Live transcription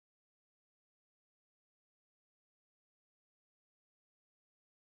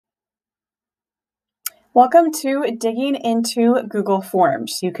Welcome to Digging into Google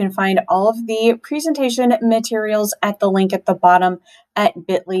Forms. You can find all of the presentation materials at the link at the bottom at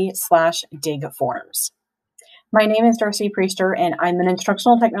bit.ly/digforms. My name is Darcie and I'm an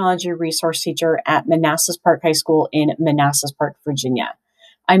instructional technology resource teacher at Manassas Park High School in Manassas Park, Virginia.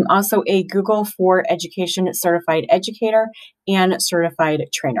 I'm also a Google for Education certified educator and certified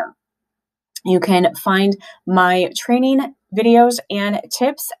trainer. You can find my training videos and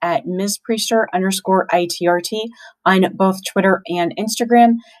tips at @MsPriester_ITRT on both Twitter and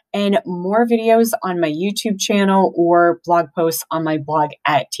Instagram, and more videos on my YouTube channel or blog posts on my blog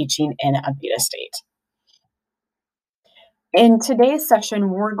at Teaching in a Beta State. In today's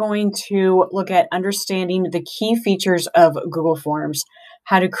session, we're going to look at understanding the key features of Google Forms,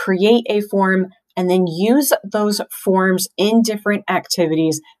 how to create a form, and then use those forms in different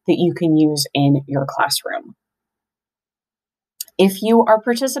activities that you can use in your classroom. If you are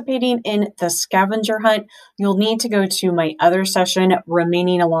participating in the scavenger hunt, you'll need to go to my other session,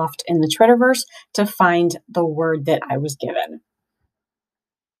 Remaining Aloft in the Twitterverse, to find the word that I was given.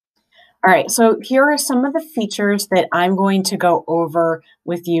 All right, so here are some of the features that I'm going to go over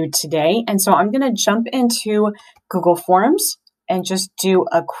with you today. And so I'm going to jump into Google Forms and just do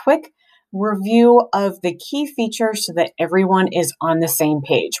a quick review of the key features so that everyone is on the same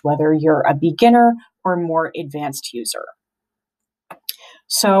page, whether you're a beginner or more advanced user.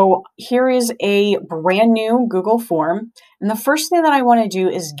 So here is a brand new Google form. And the first thing that I want to do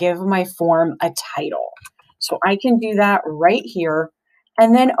is give my form a title. So I can do that right here.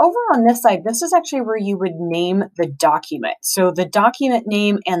 And then over on this side, this is actually where you would name the document. So the document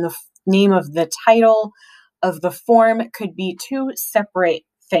name and the name of the title of the form could be two separate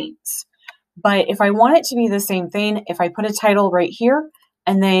things. But if I want it to be the same thing, if I put a title right here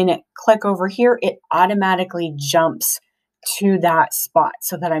and then click over here, it automatically jumps to that spot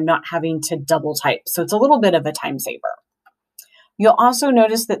so that I'm not having to double type. So it's a little bit of a time saver. You'll also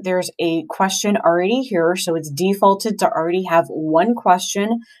notice that there's a question already here. So it's defaulted to already have one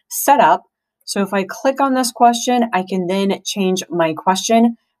question set up. So if I click on this question, I can then change my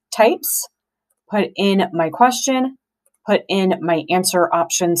question types, put in my question, put in my answer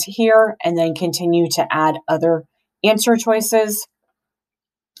options here, and then continue to add other answer choices.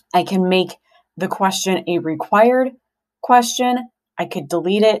 I can make the question a required question. I could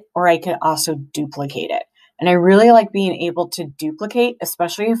delete it, or I could also duplicate it. And I really like being able to duplicate,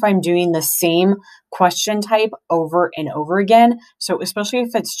 especially if I'm doing the same question type over and over again. So especially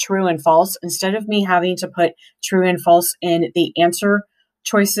if it's true and false, instead of me having to put true and false in the answer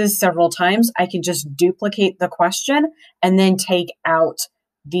choices several times, I can just duplicate the question and then take out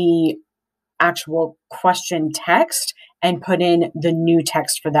the actual question text and put in the new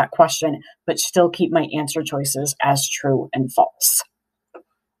text for that question, but still keep my answer choices as true and false.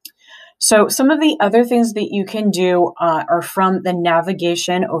 So some of the other things that you can do are from the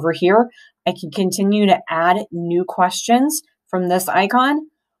navigation over here. I can continue to add new questions from this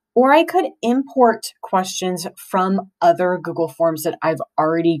icon, or I could import questions from other Google Forms that I've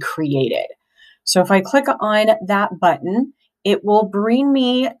already created. So if I click on that button, it will bring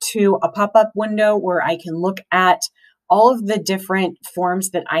me to a pop-up window where I can look at all of the different forms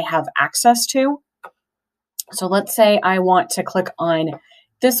that I have access to. So let's say I want to click on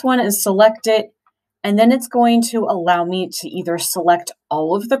this one and select it, and then it's going to allow me to either select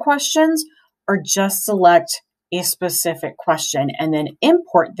all of the questions or just select a specific question and then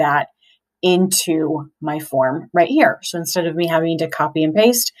import that into my form right here. So instead of me having to copy and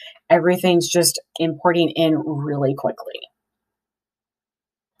paste, everything's just importing in really quickly.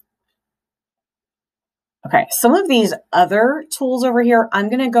 Okay, some of these other tools over here, I'm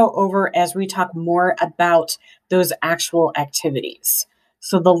going to go over as we talk more about those actual activities.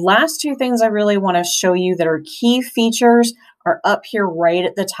 So the last two things I really want to show you that are key features are up here right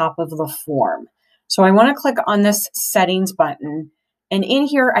at the top of the form. So I want to click on this settings button, and in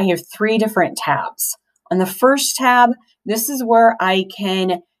here I have three different tabs. On the first tab, this is where I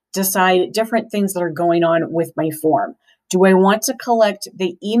can decide different things that are going on with my form. Do I want to collect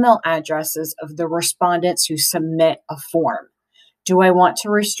the email addresses of the respondents who submit a form? Do I want to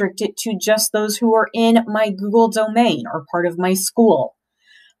restrict it to just those who are in my Google domain or part of my school?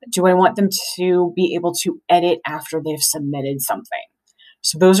 Do I want them to be able to edit after they've submitted something?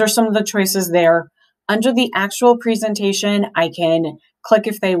 So those are some of the choices there. Under the actual presentation, I can click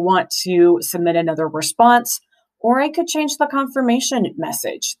if they want to submit another response, or I could change the confirmation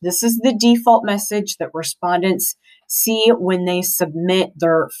message. This is the default message that respondents see when they submit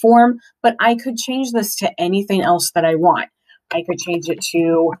their form, but I could change this to anything else that I want. I could change it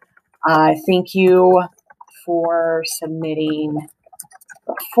to, thank you for submitting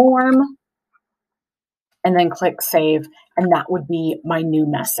the form. and then click save, and that would be my new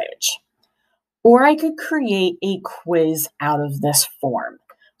message. Or I could create a quiz out of this form.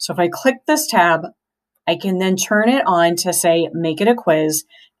 So if I click this tab, I can then turn it on to say, make it a quiz.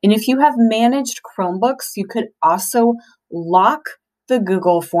 And if you have managed Chromebooks, you could also lock the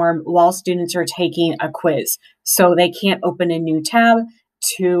Google form while students are taking a quiz. So they can't open a new tab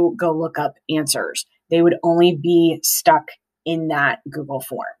to go look up answers. They would only be stuck in that Google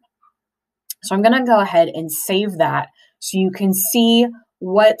form. So I'm going to go ahead and save that so you can see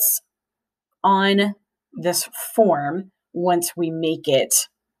what's on this form once we make it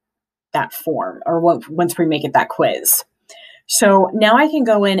that form, or once we make it that quiz. So now I can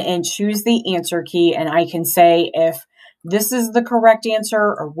go in and choose the answer key, and I can say if this is the correct answer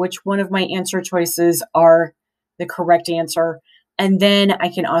or which one of my answer choices are the correct answer. And then I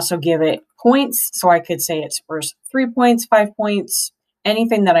can also give it points. So I could say it's worth 3 points, 5 points,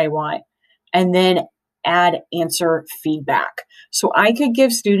 anything that I want. And then add answer feedback. So I could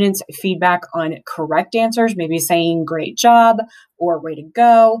give students feedback on correct answers, maybe saying great job or way to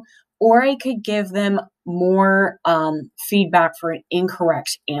go, or I could give them more feedback for an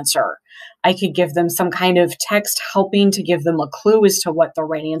incorrect answer. I could give them some kind of text helping to give them a clue as to what the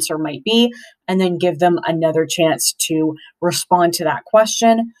right answer might be, and then give them another chance to respond to that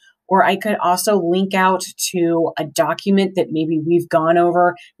question. Or I could also link out to a document that maybe we've gone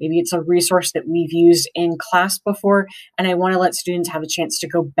over. Maybe it's a resource that we've used in class before, and I want to let students have a chance to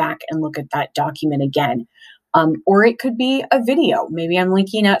go back and look at that document again. Or it could be a video. Maybe I'm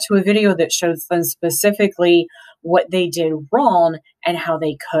linking out to a video that shows them specifically what they did wrong and how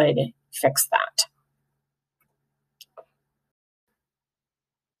they could fix that.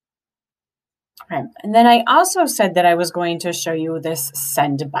 Okay. And then I also said that I was going to show you this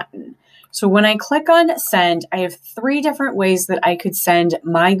send button. So when I click on send, I have 3 different ways that I could send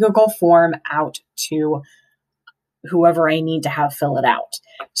my Google form out to whoever I need to have fill it out.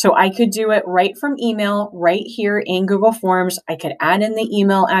 So I could do it right from email, right here in Google Forms. I could add in the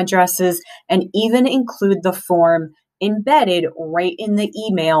email addresses and even include the form embedded right in the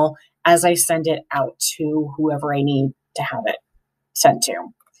email as I send it out to whoever I need to have it sent to.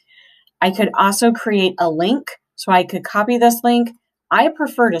 I could also create a link. So I could copy this link. I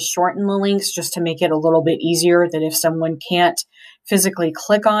prefer to shorten the links just to make it a little bit easier, that if someone can't physically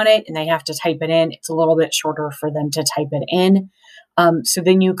click on it and they have to type it in, it's a little bit shorter for them to type it in. So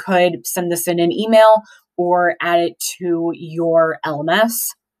then you could send this in an email or add it to your LMS.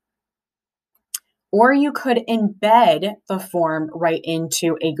 Or you could embed the form right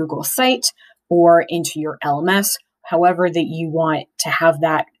into a Google site or into your LMS, however that you want to have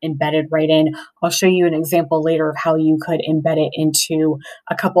that embedded right in. I'll show you an example later of how you could embed it into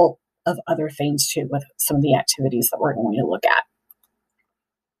a couple of other things too with some of the activities that we're going to look at.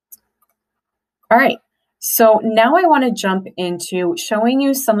 All right, so now I want to jump into showing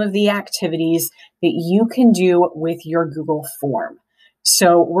you some of the activities that you can do with your Google form.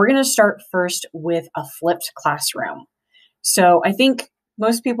 So we're going to start first with a flipped classroom. So I think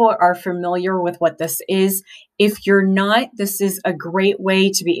most people are familiar with what this is. If you're not, this is a great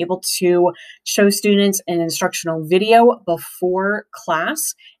way to be able to show students an instructional video before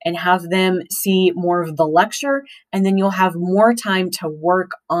class and have them see more of the lecture, and then you'll have more time to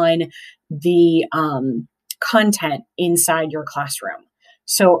work on the content inside your classroom.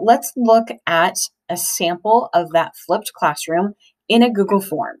 So let's look at a sample of that flipped classroom in a Google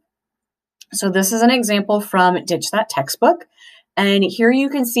form. So this is an example from Ditch That Textbook. And here you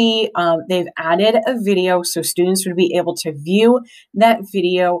can see they've added a video so students would be able to view that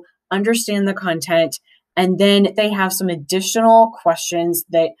video, understand the content, and then they have some additional questions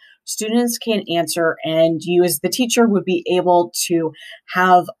that students can answer, and you as the teacher would be able to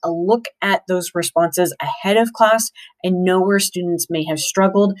have a look at those responses ahead of class and know where students may have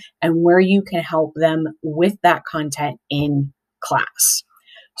struggled and where you can help them with that content in class.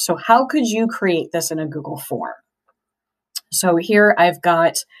 So how could you create this in a Google form? So here I've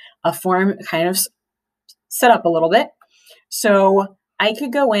got a form kind of set up a little bit. So I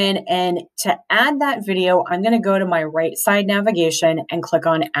could go in, and to add that video, I'm going to go to my right side navigation and click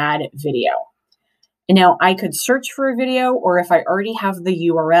on Add Video. And now I could search for a video, or if I already have the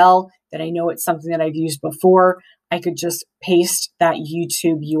URL that I know it's something that I've used before, I could just paste that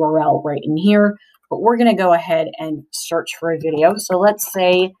YouTube URL right in here. But we're going to go ahead and search for a video. So let's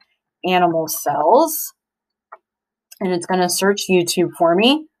say animal cells, and it's going to search YouTube for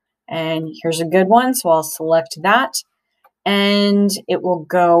me. And here's a good one. So I'll select that, and it will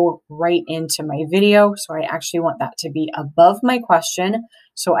go right into my video. So I actually want that to be above my question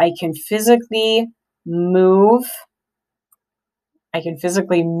so I can physically move. I can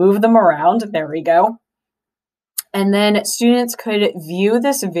physically move them around. There we go. And then students could view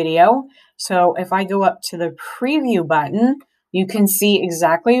this video. So if I go up to the preview button, you can see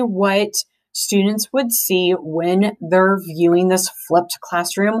exactly what students would see when they're viewing this flipped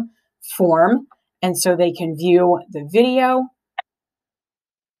classroom form. And so they can view the video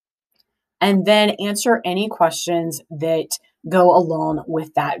and then answer any questions that go along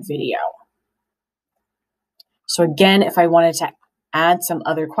with that video. So again, if I wanted to add some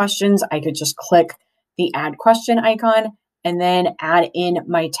other questions, I could just click the add question icon and then add in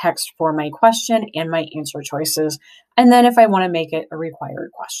my text for my question and my answer choices. And then if I want to make it a required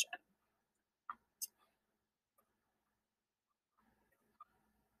question.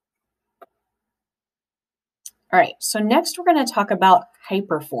 All right, so next we're going to talk about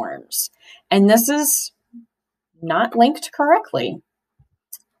hyperforms. And this is not linked correctly.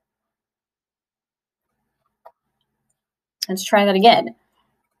 Let's try that again.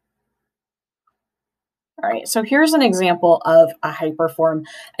 All right, so here's an example of a hyperform,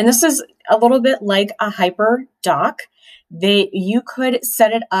 and this is a little bit like a hyperdoc. You could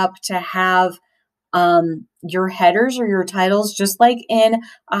set it up to have your headers or your titles, just like in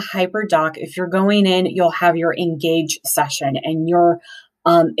a hyperdoc. If you're going in, you'll have your engage session and your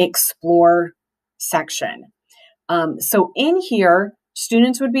explore section. So in here,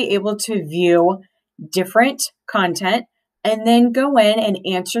 students would be able to view different content and then go in and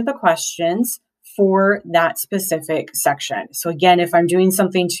answer the questions for that specific section. So again, if I'm doing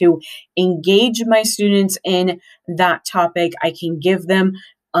something to engage my students in that topic, I can give them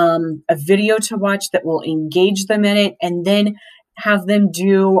a video to watch that will engage them in it, and then have them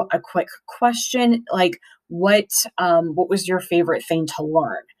do a quick question like, what was your favorite thing to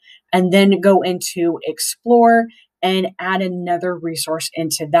learn? And then go into explore and add another resource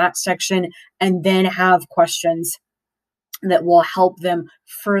into that section, and then have questions that will help them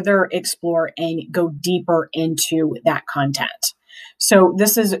further explore and go deeper into that content. So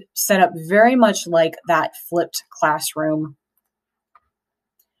this is set up very much like that flipped classroom.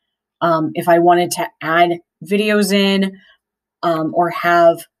 If I wanted to add videos in or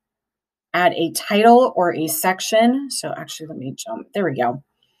add a title or a section. So actually, let me jump. There we go.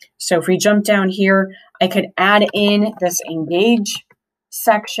 So if we jump down here, I could add in this engage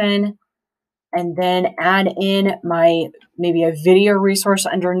section and then add in maybe a video resource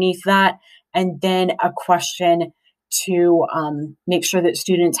underneath that, and then a question to make sure that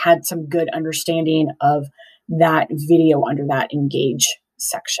students had some good understanding of that video under that engage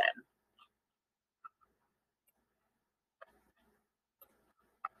section.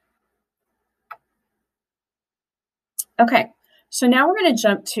 Okay, so now we're going to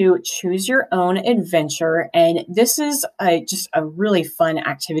jump to choose your own adventure. And this is just a really fun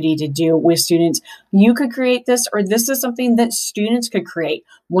activity to do with students. You could create this, or this is something that students could create.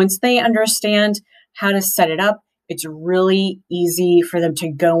 Once they understand how to set it up, it's really easy for them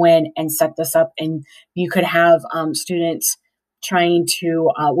to go in and set this up. And you could have students trying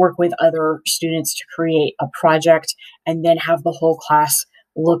to work with other students to create a project, and then have the whole class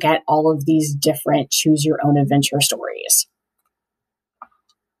look at all of these different choose your own adventure stories.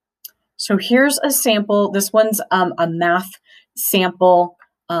 So here's a sample. This one's a math sample.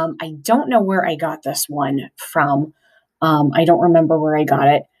 I don't know where I got this one from. I don't remember where I got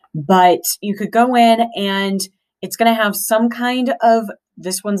it, but you could go in and it's going to have some kind of,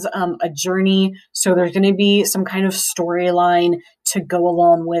 this one's a journey. So there's going to be some kind of storyline to go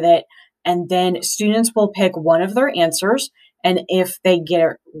along with it. And then students will pick one of their answers. And if they get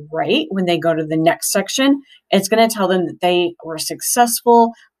it right when they go to the next section, it's going to tell them that they were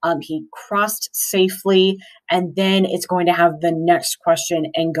successful. He crossed safely, and then it's going to have the next question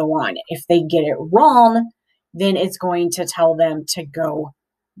and go on. If they get it wrong, then it's going to tell them to go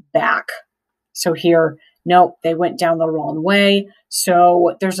back. So here, nope, they went down the wrong way.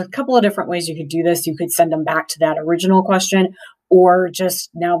 So there's a couple of different ways you could do this. You could send them back to that original question, or just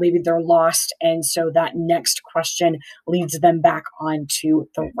now maybe they're lost, and so that next question leads them back onto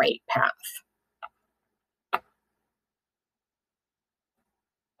the right path.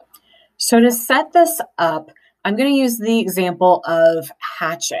 So to set this up, I'm going to use the example of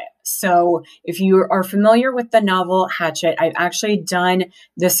Hatchet. So if you are familiar with the novel Hatchet, I've actually done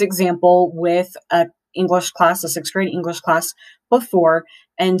this example with a English class, a 6th grade English class before.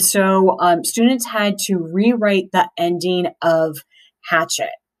 And so students had to rewrite the ending of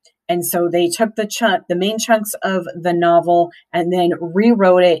Hatchet. And so they took the main chunks of the novel and then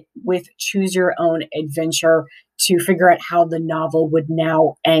rewrote it with choose your own adventure to figure out how the novel would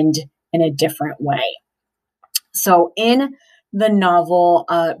now end in a different way. So in the novel,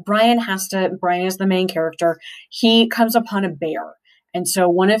 Brian is the main character. He comes upon a bear. And so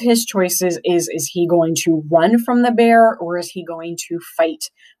one of his choices is he going to run from the bear or is he going to fight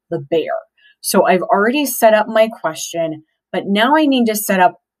the bear? So I've already set up my question, but now I need to set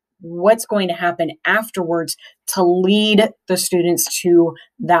up what's going to happen afterwards to lead the students to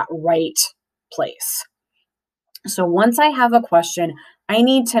that right place. So once I have a question, I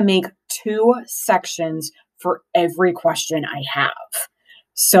need to make 2 sections for every question I have.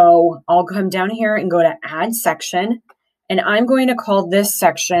 So I'll come down here and go to add section, and I'm going to call this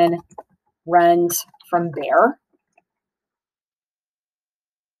section runs from bear.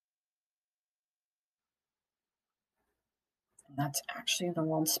 That's actually the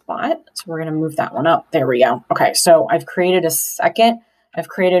wrong spot. So we're going to move that one up. There we go. Okay, so I've created a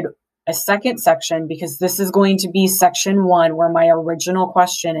second section because this is going to be section 1 where my original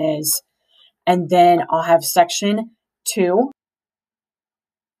question is. And then I'll have section 2.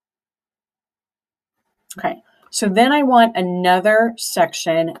 Okay, so then I want another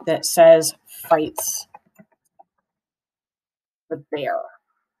section that says fights the bear.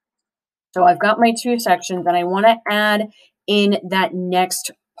 So I've got my 2 sections and I want to add in that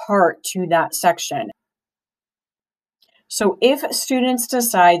next part to that section. So if students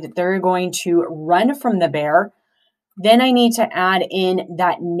decide that they're going to run from the bear, then I need to add in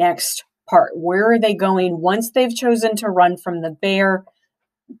that next part. Where are they going once they've chosen to run from the bear?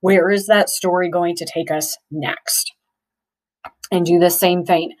 Where is that story going to take us next? And do the same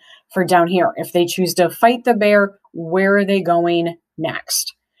thing for down here. If they choose to fight the bear, where are they going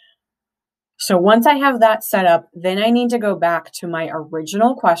next? So once I have that set up, then I need to go back to my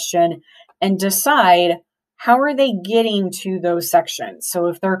original question and decide how are they getting to those sections. So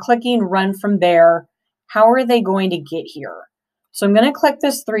if they're clicking run from bear, how are they going to get here? So I'm going to click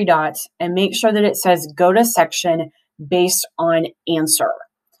this 3 dots and make sure that it says go to section based on answer.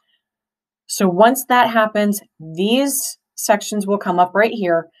 So once that happens, these sections will come up right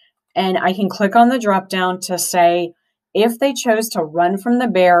here and I can click on the drop down to say if they chose to run from the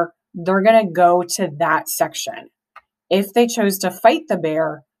bear, they're going to go to that section. If they chose to fight the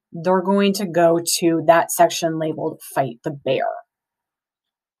bear, they're going to go to that section labeled fight the bear.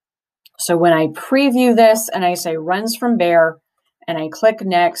 So when I preview this and I say runs from bear and I click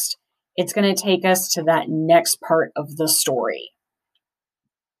next, it's going to take us to that next part of the story.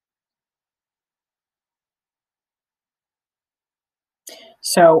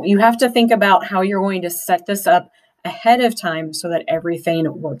 So you have to think about how you're going to set this up ahead of time so that everything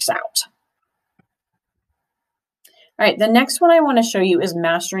works out. All right, the next one I want to show you is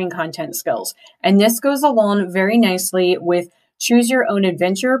mastering content skills. And this goes along very nicely with choose your own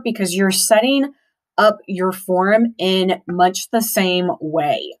adventure because you're setting up your form in much the same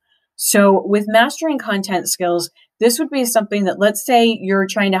way. So with mastering content skills, this would be something that, let's say you're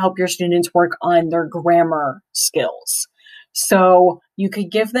trying to help your students work on their grammar skills. So you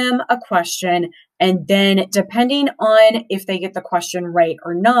could give them a question, and then depending on if they get the question right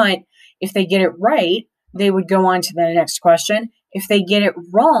or not, if they get it right, they would go on to the next question. If they get it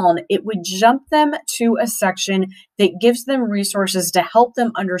wrong, it would jump them to a section that gives them resources to help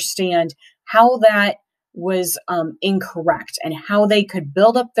them understand how that was incorrect and how they could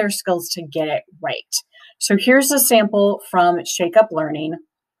build up their skills to get it right. So here's a sample from Shake Up Learning.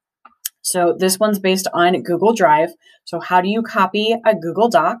 So this one's based on Google Drive. So how do you copy a Google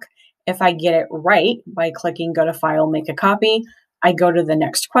Doc? If I get it right by clicking go to file, make a copy, I go to the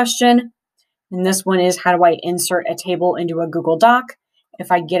next question. And this one is how do I insert a table into a Google Doc?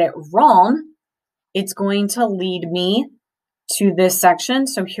 If I get it wrong, it's going to lead me to this section.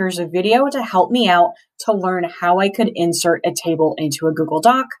 So here's a video to help me out to learn how I could insert a table into a Google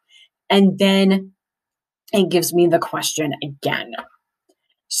Doc. And then it gives me the question again.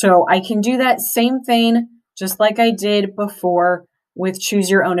 So I can do that same thing just like I did before with Choose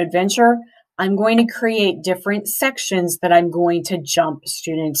Your Own Adventure. I'm going to create different sections that I'm going to jump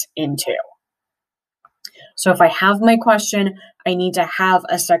students into. So if I have my question, I need to have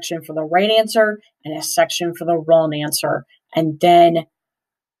a section for the right answer and a section for the wrong answer, and then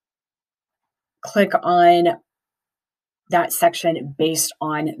click on that section based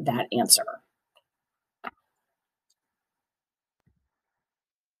on that answer.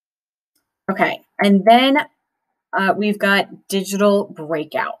 Okay, and then we've got digital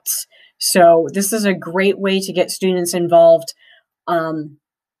breakouts. So this is a great way to get students involved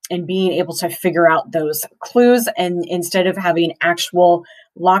and being able to figure out those clues. And instead of having actual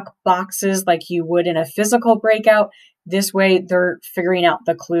lock boxes like you would in a physical breakout, this way they're figuring out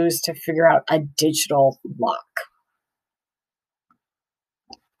the clues to figure out a digital lock.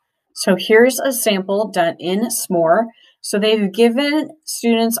 So here's a sample done in S'more. So they've given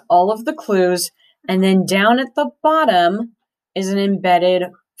students all of the clues, and then down at the bottom, is an embedded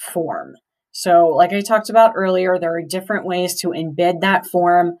form. So like I talked about earlier, there are different ways to embed that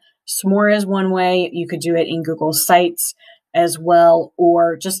form. S'more is one way. You could do it in Google Sites as well,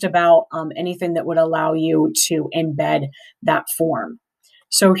 or just about anything that would allow you to embed that form.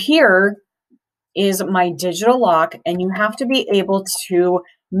 So here is my digital lock, and you have to be able to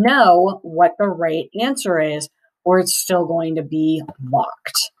know what the right answer is, or it's still going to be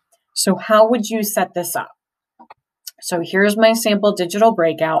locked. So how would you set this up? So here's my sample digital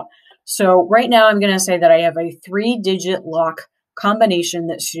breakout. So right now I'm going to say that I have a 3-digit lock combination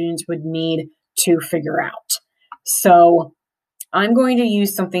that students would need to figure out. So I'm going to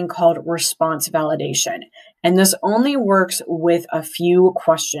use something called response validation. And this only works with a few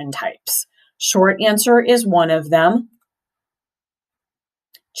question types. Short answer is one of them.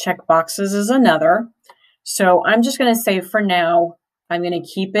 Check boxes is another. So I'm just going to say for now, I'm going to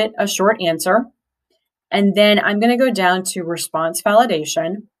keep it a short answer. And then I'm going to go down to response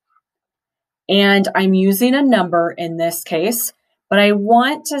validation. And I'm using a number in this case, but I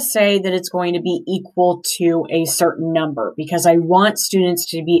want to say that it's going to be equal to a certain number because I want students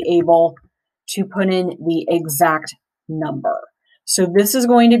to be able to put in the exact number. So this is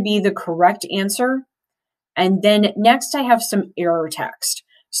going to be the correct answer. And then next I have some error text.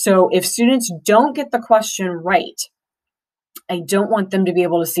 So if students don't get the question right, I don't want them to be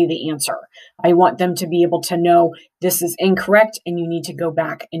able to see the answer. I want them to be able to know this is incorrect and you need to go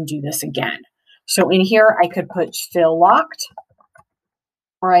back and do this again. So in here, I could put still locked,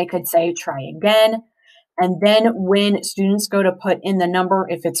 or I could say try again. And then when students go to put in the number,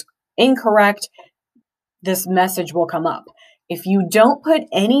 if it's incorrect, this message will come up. If you don't put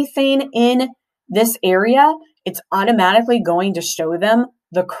anything in this area, it's automatically going to show them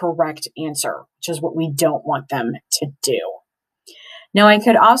the correct answer, which is what we don't want them to do. Now I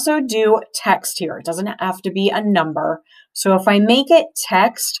could also do text here. It doesn't have to be a number. So if I make it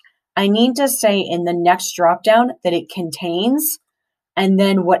text, I need to say in the next dropdown that it contains and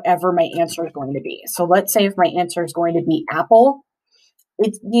then whatever my answer is going to be. So let's say if my answer is going to be apple,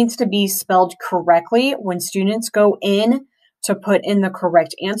 it needs to be spelled correctly. When students go in to put in the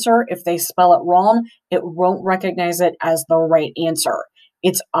correct answer, if they spell it wrong, it won't recognize it as the right answer.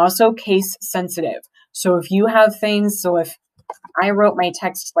 It's also case sensitive. So if you have things, so if I wrote my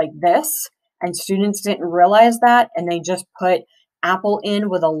text like this and students didn't realize that and they just put apple in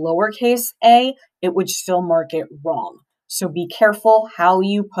with a lowercase a, it would still mark it wrong. So be careful how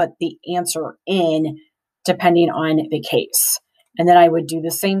you put the answer in depending on the case. And then I would do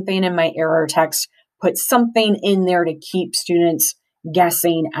the same thing in my error text, put something in there to keep students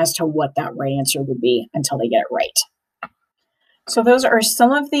guessing as to what that right answer would be until they get it right. So those are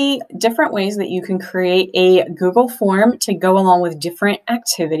some of the different ways that you can create a Google form to go along with different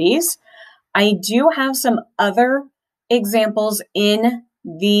activities. I do have some other examples in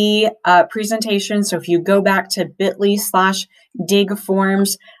the presentation. So if you go back to bit.ly/dig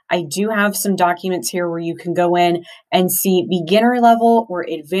forms, I do have some documents here where you can go in and see beginner level or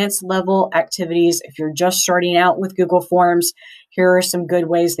advanced level activities. If you're just starting out with Google Forms, here are some good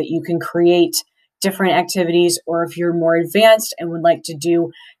ways that you can create different activities, or if you're more advanced and would like to do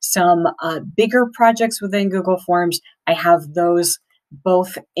some bigger projects within Google Forms, I have those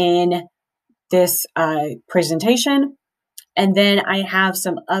both in this presentation. And then I have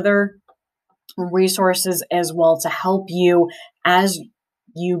some other resources as well to help you as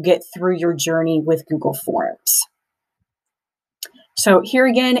you get through your journey with Google Forms. So here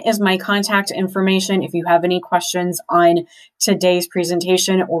again is my contact information. If you have any questions on today's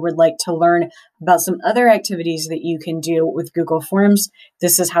presentation or would like to learn about some other activities that you can do with Google Forms,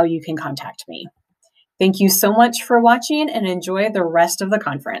 this is how you can contact me. Thank you so much for watching and enjoy the rest of the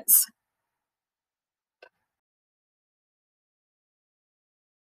conference.